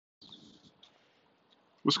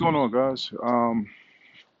What's going on, guys?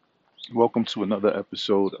 Welcome to another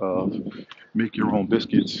episode of Make Your Own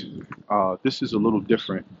Biscuits. This is a little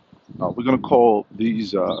different. We're gonna call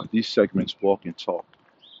these segments Walk and Talk.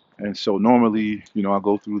 And so normally, I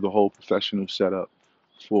go through the whole professional setup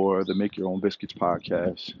for the Make Your Own Biscuits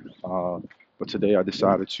podcast. But today I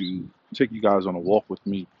decided to take you guys on a walk with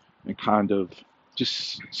me and kind of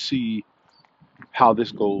just see how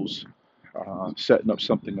this goes, setting up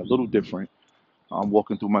something a little different. I'm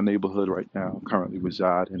walking through my neighborhood right now. I currently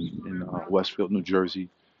reside in Westfield, New Jersey,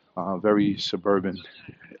 very suburban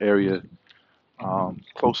area,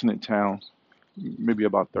 close knit town, maybe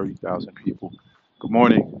about 30,000 people. Good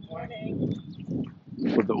morning.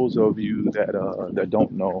 For those of you that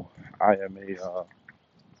don't know, I am a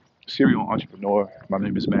serial entrepreneur. My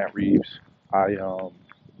name is Matt Reeves. I um,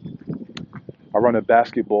 I run a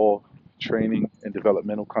basketball training and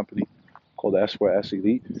developmental company called S4S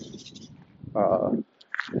Elite. Uh,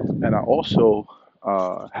 And I also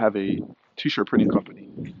have a t-shirt printing company,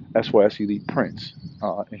 S4S Elite Prints,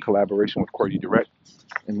 in collaboration with Querty Direct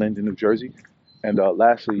in Linden, New Jersey. And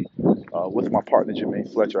lastly, with my partner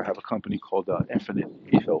Jermaine Fletcher, I have a company called Infinite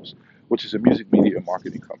Ethos, which is a music media and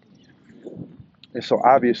marketing company. And so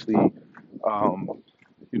obviously, um,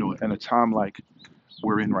 in a time like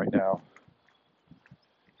we're in right now,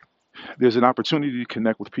 there's an opportunity to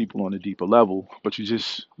connect with people on a deeper level, but you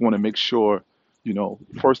just want to make sure,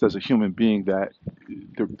 first as a human being that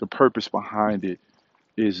the purpose behind it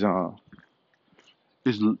is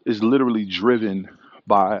is literally driven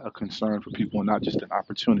by a concern for people and not just an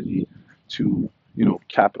opportunity to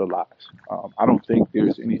capitalize. I don't think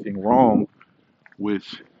there's anything wrong with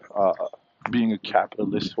uh, being a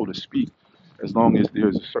capitalist, so to speak, as long as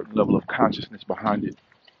there's a certain level of consciousness behind it.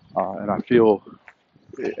 And I feel,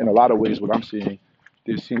 in a lot of ways, what I'm seeing,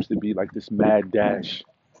 there seems to be like this mad dash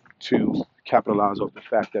to capitalize off the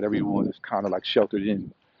fact that everyone is kind of like sheltered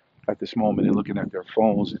in at this moment and looking at their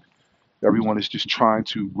phones. Everyone is just trying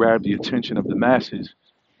to grab the attention of the masses,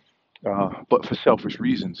 but for selfish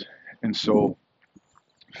reasons. And so,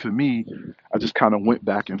 for me, I just kind of went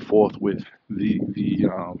back and forth with the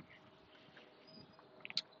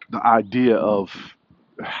idea of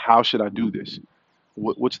how should I do this?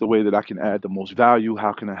 What's the way that I can add the most value?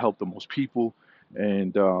 How can I help the most people?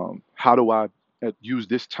 And how do I use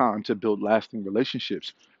this time to build lasting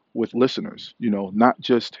relationships with listeners? Not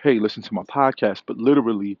just, hey, listen to my podcast, but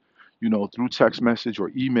literally, through text message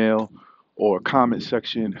or email or comment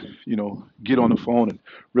section, get on the phone and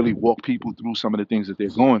really walk people through some of the things that they're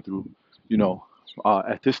going through,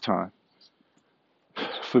 at this time.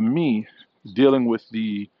 For me, dealing with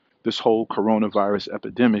this whole coronavirus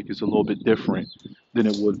epidemic is a little bit different than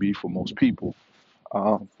it would be for most people.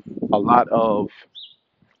 Um, a lot of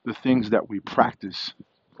the things that we practice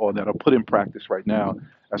or that are put in practice right now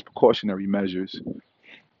as precautionary measures,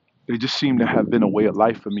 they just seem to have been a way of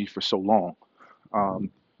life for me for so long. Um,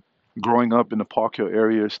 Growing up in the Park Hill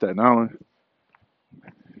area of Staten Island,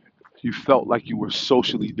 you felt like you were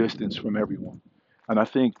socially distanced from everyone. And I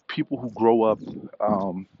think people who grow up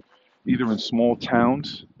either in small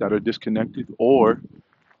towns that are disconnected or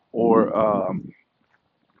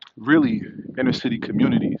really inner city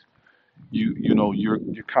communities,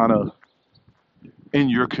 you're kind of in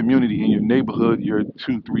your community, in your neighborhood, your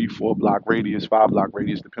 2, 3, 4 block radius, 5 block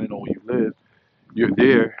radius, depending on where you live. You're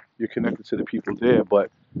there, you're connected to the people there,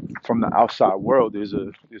 but from the outside world, there's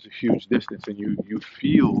a huge distance, and you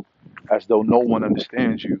feel as though no one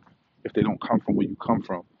understands you if they don't come from where you come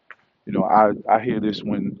from. I hear this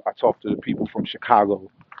when I talk to the people from Chicago,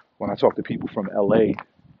 when I talk to people from LA.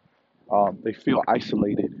 They feel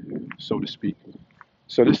isolated, so to speak.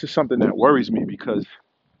 So this is something that worries me because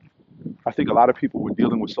I think a lot of people were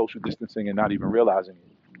dealing with social distancing and not even realizing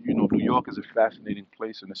it. New York is a fascinating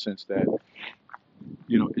place in the sense that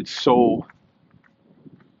it's so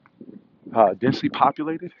densely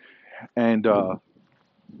populated, and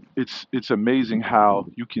it's amazing how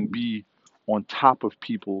you can be on top of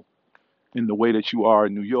people in the way that you are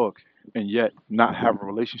in New York, and yet not have a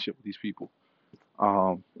relationship with these people.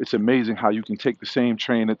 It's amazing how you can take the same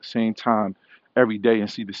train at the same time every day and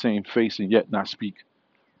see the same face and yet not speak.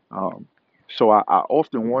 Um, so I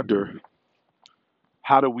often wonder,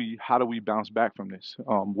 how do we bounce back from this?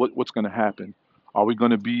 What's going to happen? Are we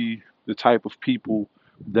going to be the type of people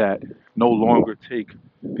that no longer take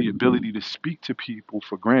the ability to speak to people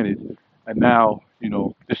for granted, and now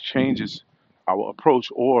this changes our approach,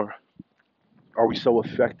 or are we so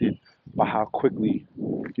affected by how quickly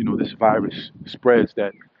this virus spreads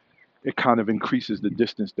that it kind of increases the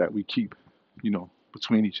distance that we keep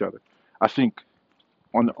between each other? I think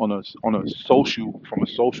on a social from a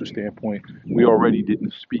social standpoint, we already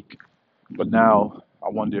didn't speak. But now I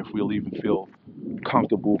wonder if we'll even feel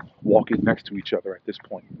comfortable walking next to each other at this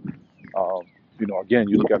point. Um, again,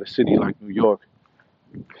 you look at a city like New York,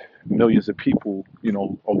 millions of people,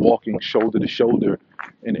 are walking shoulder to shoulder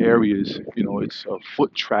in areas. It's a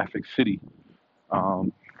foot traffic city.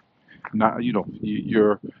 Um, not,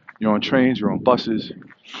 you're on trains, you're on buses,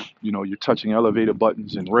 you're touching elevator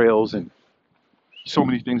buttons and rails and so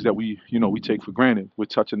many things that we take for granted. We're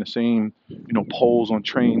touching the same, poles on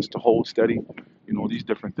trains to hold steady, these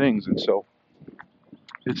different things. And so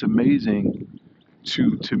it's amazing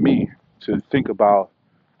to me to think about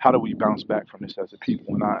how do we bounce back from this as a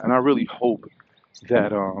people. And I really hope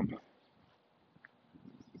that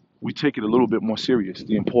we take it a little bit more serious,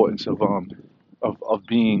 the importance of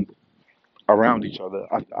being around each other.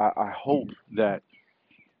 I hope that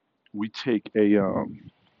we take a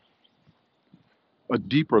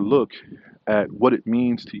deeper look at what it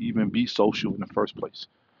means to even be social in the first place.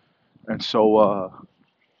 And so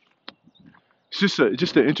it's just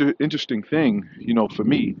an interesting thing, for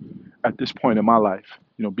me at this point in my life.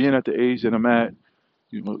 Being at the age that I'm at,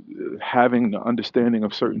 having the understanding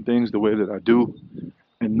of certain things the way that I do,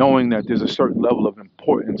 and knowing that there's a certain level of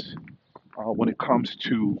importance when it comes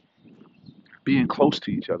to being close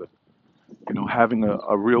to each other. Having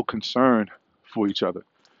a real concern for each other.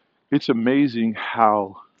 It's amazing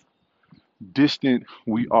how distant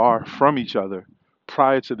we are from each other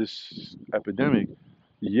prior to this epidemic,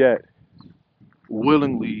 yet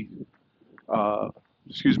willingly, uh,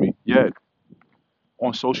 yet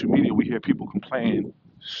on social media we hear people complain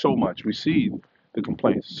so much. We see the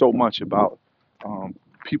complaints so much about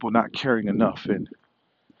people not caring enough and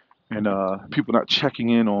people not checking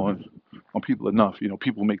in on people enough.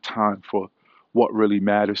 People make time for what really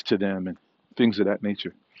matters to them and things of that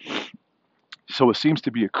nature. So it seems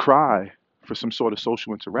to be a cry for some sort of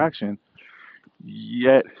social interaction,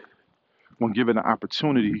 yet when given the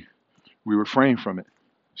opportunity, we refrain from it.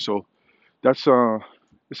 So that's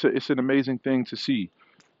it's an amazing thing to see.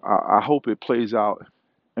 I hope it plays out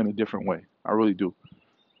in a different way. I really do.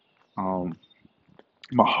 Um,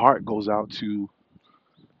 my heart goes out to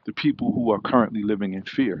the people who are currently living in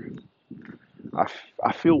fear.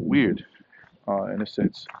 I feel weird in a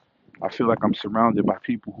sense. I feel like I'm surrounded by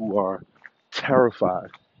people who are terrified.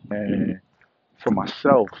 And for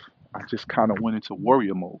myself, I just kind of went into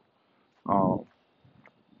warrior mode. Um,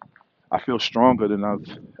 I feel stronger than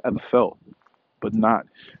I've ever felt, but not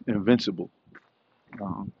invincible.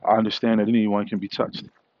 I understand that anyone can be touched,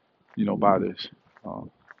 by this. Um,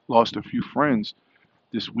 Lost a few friends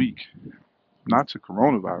this week, not to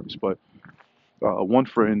coronavirus, but one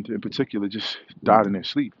friend in particular just died in their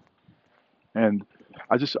sleep. And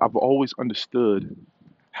I've always understood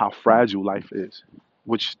how fragile life is,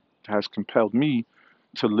 which has compelled me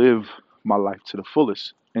to live my life to the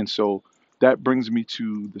fullest. And so that brings me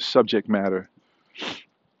to the subject matter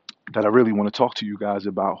that I really want to talk to you guys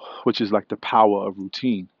about, which is like the power of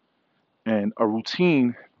routine, and a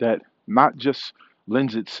routine that not just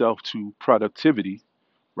lends itself to productivity,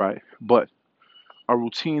 right? But a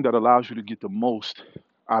routine that allows you to get the most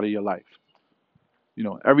out of your life.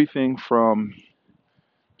 Everything from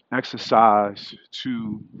exercise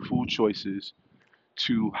to food choices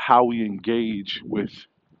to how we engage with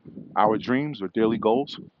our dreams or daily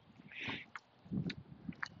goals.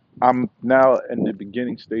 I'm now in the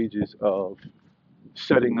beginning stages of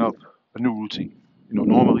setting up a new routine.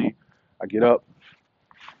 Normally I get up,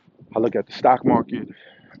 I look at the stock market.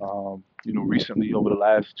 Recently over the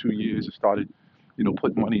last 2 years, I started,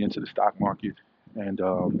 putting money into the stock market and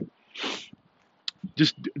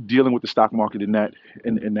just dealing with the stock market in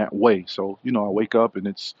that way. So I wake up and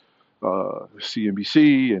it's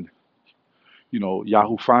CNBC and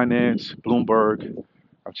Yahoo Finance, Bloomberg.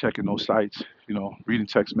 I'm checking those sites, reading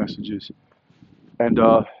text messages, and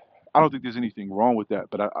I don't think there's anything wrong with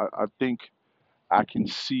that. But I think I can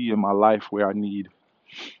see in my life where I need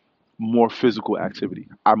more physical activity.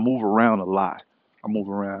 I move around a lot. I move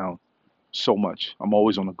around so much. I'm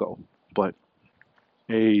always on the go. But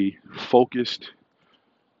a focused,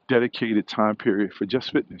 dedicated time period for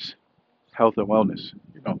just fitness, health, and wellness.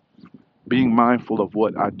 Being mindful of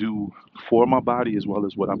what I do for my body as well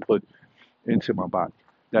as what I put into my body.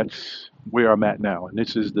 That's where I'm at now, and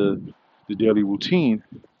this is the daily routine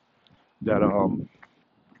that I'm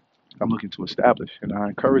looking to establish. And I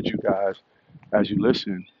encourage you guys, as you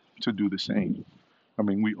listen, to do the same. I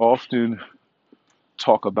mean, we often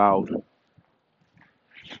talk about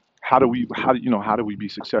how do we be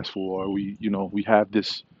successful, or we have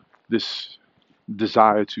this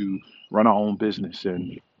desire to run our own business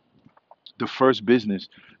and The first business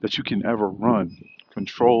that you can ever run,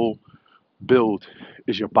 control, build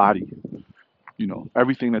is your body.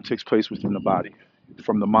 Everything that takes place within the body,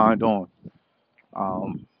 from the mind on.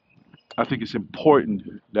 Um, I think it's important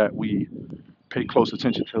that we pay close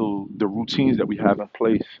attention to the routines that we have in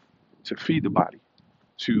place to feed the body,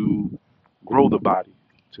 to grow the body,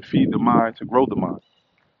 to feed the mind, to grow the mind.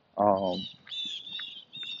 Um,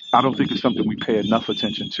 I don't think it's something we pay enough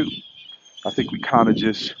attention to. I think we kind of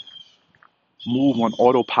just move on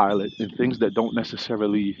autopilot and things that don't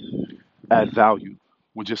necessarily add value.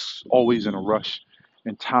 We're just always in a rush,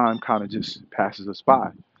 and time kind of just passes us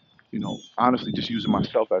by. Honestly, just using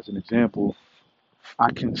myself as an example,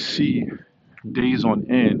 I can see days on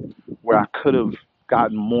end where I could have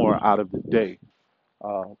gotten more out of the day,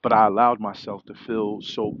 but I allowed myself to feel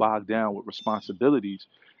so bogged down with responsibilities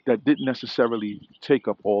that didn't necessarily take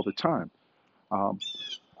up all the time. Um,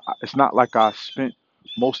 it's not like I spent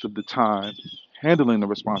most of the time handling the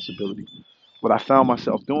responsibility. What I found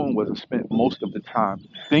myself doing was I spent most of the time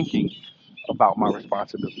thinking about my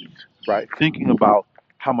responsibilities, right? Thinking about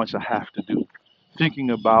how much I have to do,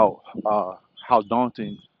 thinking about how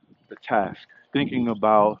daunting the task, thinking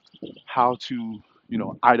about how to,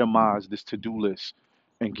 itemize this to-do list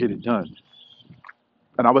and get it done.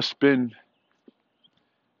 And I would spend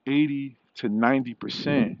 80 to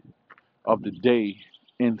 90% of the day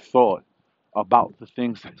in thought about the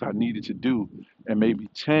things that I needed to do, and maybe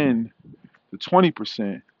 10 to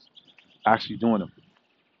 20% actually doing them.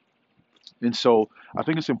 And so I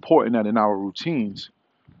think it's important that in our routines,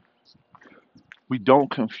 we don't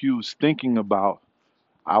confuse thinking about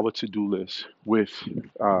our to-do list with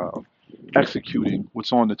uh, executing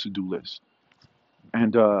what's on the to-do list.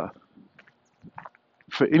 And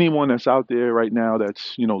for anyone that's out there right now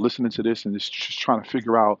that's listening to this and is just trying to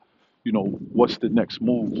figure out what's the next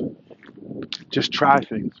move, just try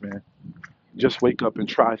things, man. Just wake up and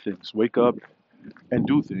try things. Wake up and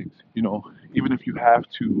do things. Even if you have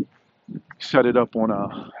to set it up on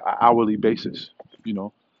a hourly basis. You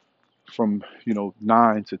know, from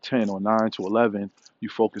 9 to 10 or 9 to 11, you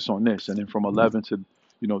focus on this, and then from 11 to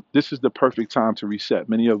this is the perfect time to reset.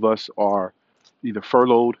 Many of us are either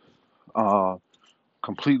furloughed, uh,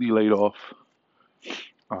 completely laid off,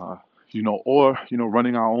 uh, or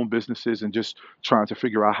running our own businesses and just trying to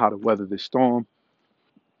figure out how to weather this storm.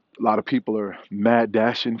 A lot of people are mad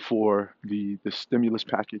dashing for the stimulus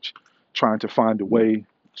package, trying to find a way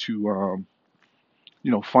to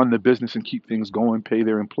fund the business and keep things going, pay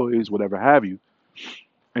their employees, whatever have you.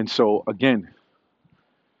 And so again,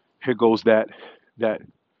 here goes that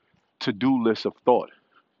to-do list of thought.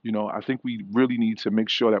 I think we really need to make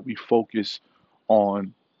sure that we focus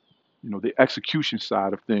on the execution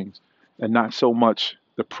side of things and not so much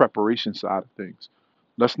the preparation side of things.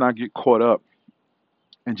 Let's not get caught up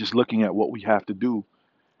in just looking at what we have to do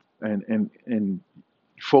and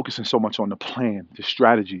focusing so much on the plan, the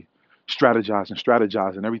strategy,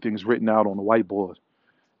 strategize, and everything's written out on the whiteboard.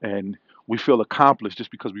 And we feel accomplished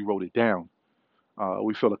just because we wrote it down.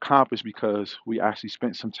 We feel accomplished because we actually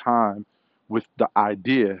spent some time with the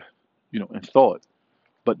idea, and thought,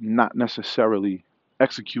 but not necessarily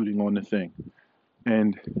executing on the thing.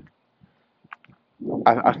 And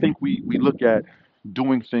I think we look at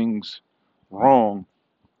doing things wrong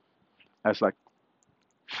as like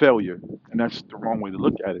failure, and that's the wrong way to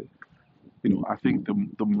look at it. I think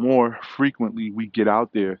the more frequently we get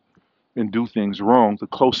out there and do things wrong, the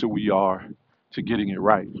closer we are to getting it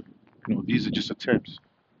right. These are just attempts.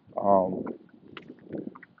 Um,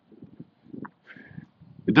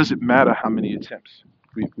 it doesn't matter how many attempts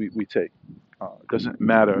we take. It doesn't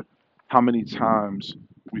matter how many times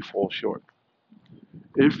we fall short.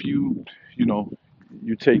 If you know,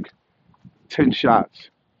 you take 10 shots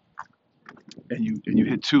and you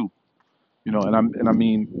hit two, and I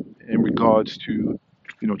mean in regards to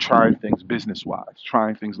trying things business wise,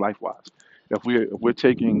 trying things life wise. If we're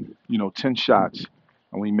taking 10 shots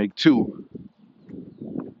and we make two,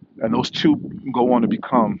 and those two go on to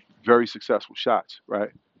become very successful shots,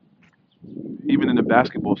 right? Even in the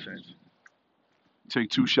basketball sense,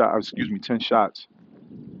 take 10 shots.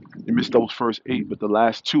 You missed those first eight, but the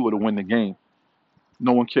last two are to win the game.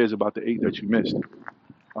 No one cares about the eight that you missed,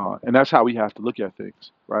 and that's how we have to look at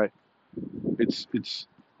things, right? It's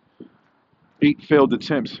eight failed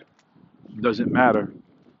attempts doesn't matter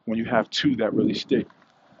when you have two that really stick.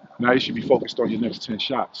 Now you should be focused on your next 10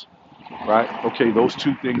 shots, right? Okay, those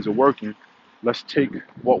two things are working. Let's take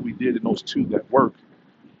what we did in those two that worked,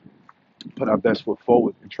 put our best foot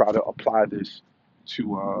forward, and try to apply this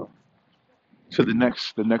to the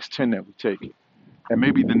next 10 that we take. And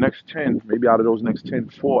maybe the next 10, maybe out of those next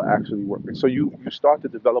 10, four actually work. And so you start to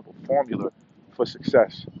develop a formula for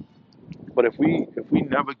success. But if we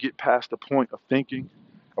never get past the point of thinking,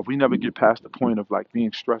 if we never get past the point of like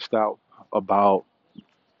being stressed out about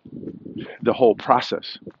the whole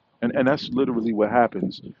process, and that's literally what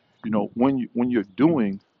happens. When you're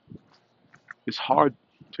doing, it's hard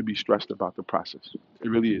to be stressed about the process. It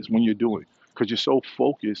really is when you're doing, because you're so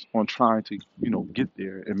focused on trying to get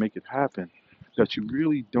there and make it happen that you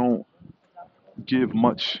really don't give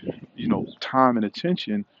much time and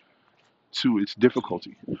attention to its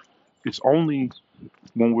difficulty. It's only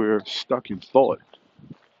when we're stuck in thought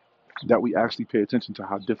that we actually pay attention to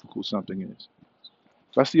how difficult something is.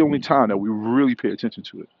 That's the only time that we really pay attention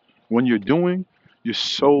to it. When you're doing, you're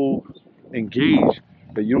so engaged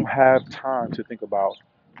that you don't have time to think about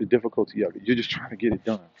the difficulty of it. You're just trying to get it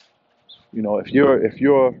done. If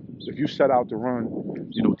you set out to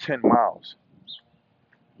run, 10 miles,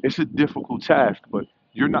 it's a difficult task, but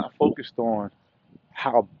you're not focused on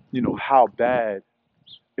how bad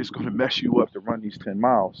it's going to mess you up to run these 10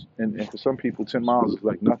 miles. And for some people, 10 miles is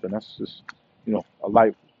like nothing. That's just, a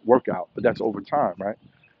light workout, but that's over time, right?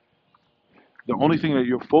 The only thing that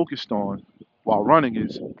you're focused on while running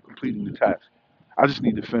is completing the task. I just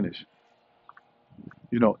need to finish.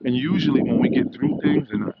 And usually when we get through things,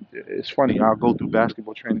 and it's funny, I'll go through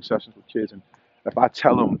basketball training sessions with kids, and if I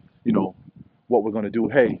tell them, what we're going to do,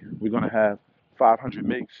 hey, we're going to have 500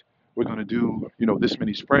 makes, we're going to do, this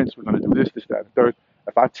many sprints, we're going to do this, that, and the third.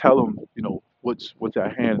 If I tell them, what's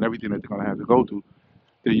at hand and everything that they're going to have to go through,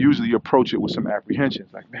 they usually approach it with some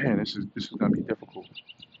apprehensions, like, man, this is going to be difficult.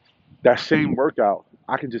 That same workout,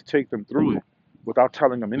 I can just take them through it without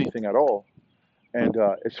telling them anything at all. And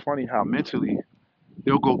it's funny how mentally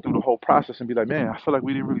they'll go through the whole process and be like, man, I feel like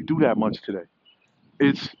we didn't really do that much today.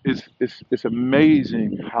 It's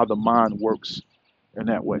amazing how the mind works in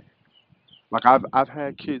that way. Like I've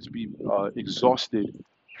had kids be exhausted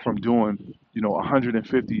from doing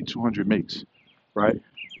 150, 200 makes, right?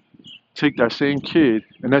 Take that same kid,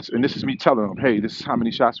 and this is me telling them, hey, this is how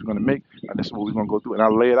many shots we're gonna make, and this is what we're gonna go through, and I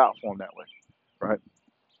lay it out for them that way, right?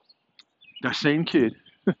 That same kid,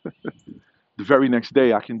 the very next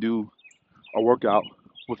day, I can do a workout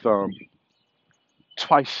with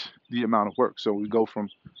twice the amount of work. So we go from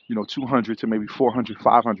 200 to maybe 400,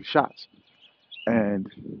 500 shots,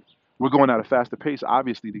 and we're going at a faster pace,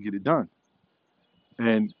 obviously, to get it done.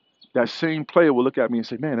 And that same player will look at me and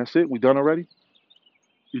say, "Man, that's it. We done already."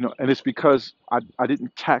 And it's because I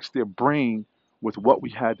didn't tax their brain with what we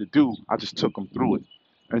had to do. I just took them through it.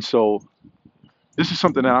 And so this is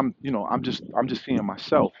something that I'm just seeing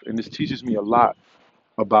myself, and this teaches me a lot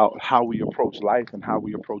about how we approach life and how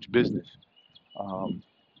we approach business. Um,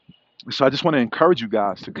 so I just want to encourage you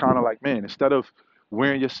guys to kind of like, man, instead of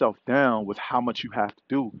wearing yourself down with how much you have to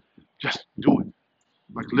do, just do it.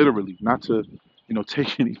 Like literally, not to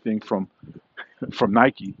take anything from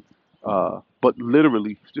Nike, but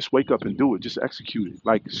literally, just wake up and do it. Just execute it.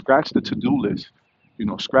 Like scratch the to-do list.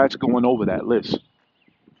 Scratch going over that list.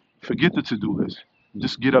 Forget the to-do list.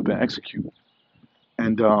 Just get up and execute.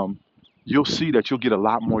 And you'll see that you'll get a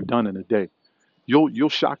lot more done in a day. You'll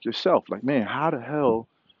shock yourself. Like, man, how the hell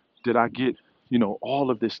did I get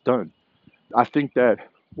all of this done? I think that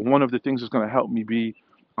one of the things that's going to help me be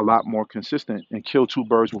a lot more consistent and kill two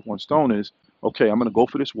birds with one stone is, okay, I'm going to go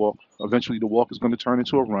for this walk. Eventually, the walk is going to turn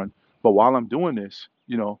into a run. But while I'm doing this,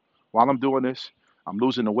 I'm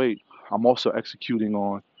losing the weight. I'm also executing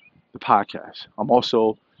on the podcast. I'm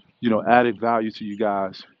also, adding value to you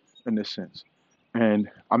guys in this sense. And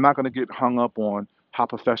I'm not going to get hung up on how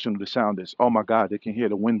professional the sound is. Oh my God, they can hear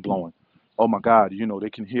the wind blowing. Oh my God, they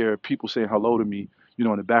can hear people saying hello to me,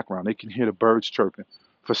 in the background. They can hear the birds chirping.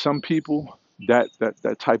 For some people, that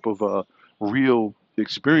type of real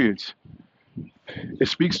experience, it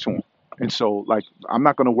speaks to them. And so, like, I'm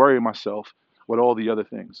not going to worry myself with all the other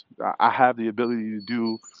things. I have the ability to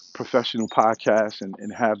do professional podcasts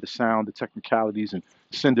and have the sound, the technicalities, and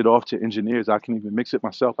send it off to engineers. I can even mix it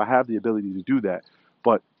myself. I have the ability to do that.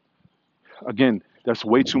 But again, that's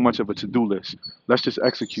way too much of a to-do list. Let's just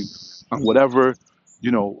execute on whatever,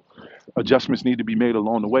 you know, adjustments need to be made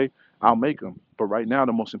along the way. I'll make them. But right now,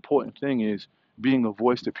 the most important thing is being a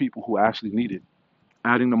voice to people who actually need it,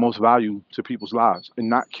 adding the most value to people's lives, and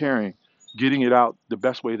not caring, getting it out the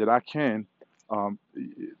best way that I can, um,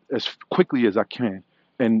 as quickly as I can,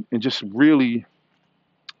 and just really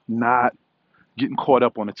not getting caught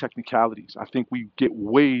up on the technicalities. I think we get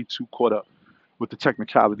way too caught up with the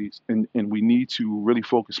technicalities, and we need to really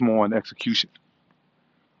focus more on execution,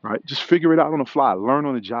 right? Just figure it out on the fly, learn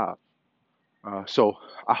on the job. So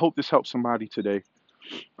I hope this helps somebody today.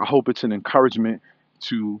 I hope it's an encouragement.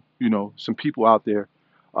 to, some people out there.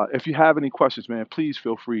 If you have any questions, man, please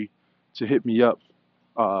feel free to hit me up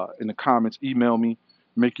in the comments. Email me,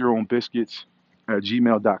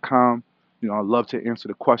 makeyourownbiscuits@gmail.com. I'd love to answer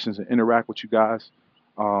the questions and interact with you guys.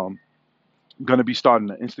 Um, going to be starting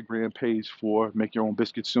an Instagram page for Make Your Own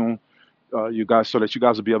Biscuits soon, you guys, so that you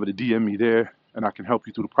guys will be able to DM me there and I can help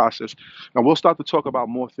you through the process. Now we'll start to talk about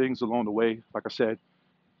more things along the way. Like I said,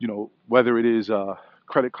 whether it is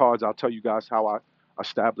credit cards, I'll tell you guys how I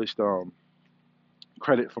established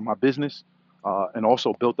credit for my business and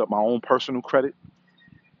also built up my own personal credit.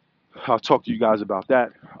 I'll talk to you guys about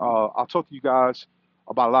that. I'll talk to you guys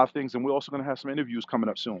about a lot of things, and we're also going to have some interviews coming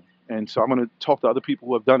up soon. And so I'm going to talk to other people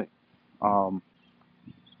who have done it. Um,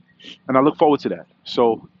 and I look forward to that.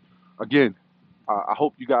 So, again, I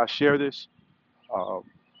hope you guys share this. Um,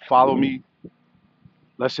 Follow me.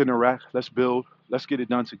 Let's interact. Let's build. Let's get it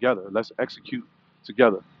done together. Let's execute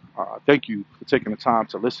together. Thank you for taking the time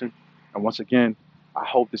to listen. And once again, I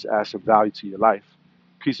hope this adds some value to your life.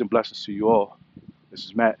 Peace and blessings to you all. This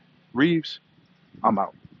is Matt Reeves. I'm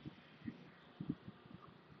out.